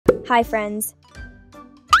Hi friends.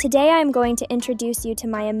 Today I am going to introduce you to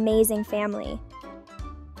my amazing family.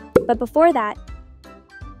 But before that,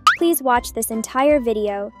 please watch this entire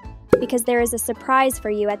video because there is a surprise for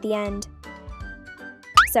you at the end.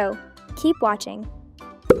 So, keep watching.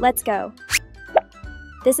 Let's go.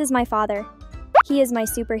 This is my father. He is my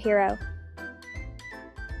superhero.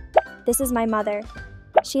 This is my mother.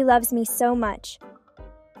 She loves me so much.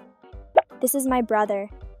 This is my brother.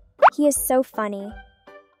 He is so funny.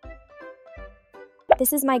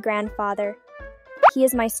 This is my grandfather. He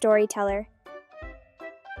is my storyteller.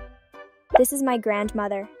 This is my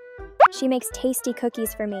grandmother. She makes tasty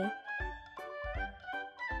cookies for me.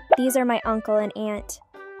 These are my uncle and aunt.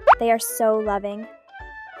 They are so loving.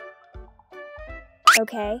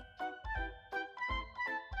 Okay.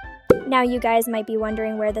 Now you guys might be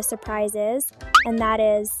wondering where the surprise is, and that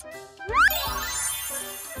is...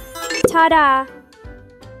 Ta-da!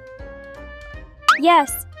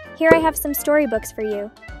 Yes, here I have some storybooks for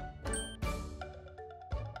you.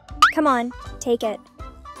 Come on, take it.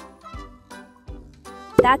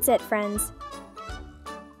 That's it, friends.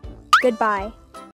 Goodbye.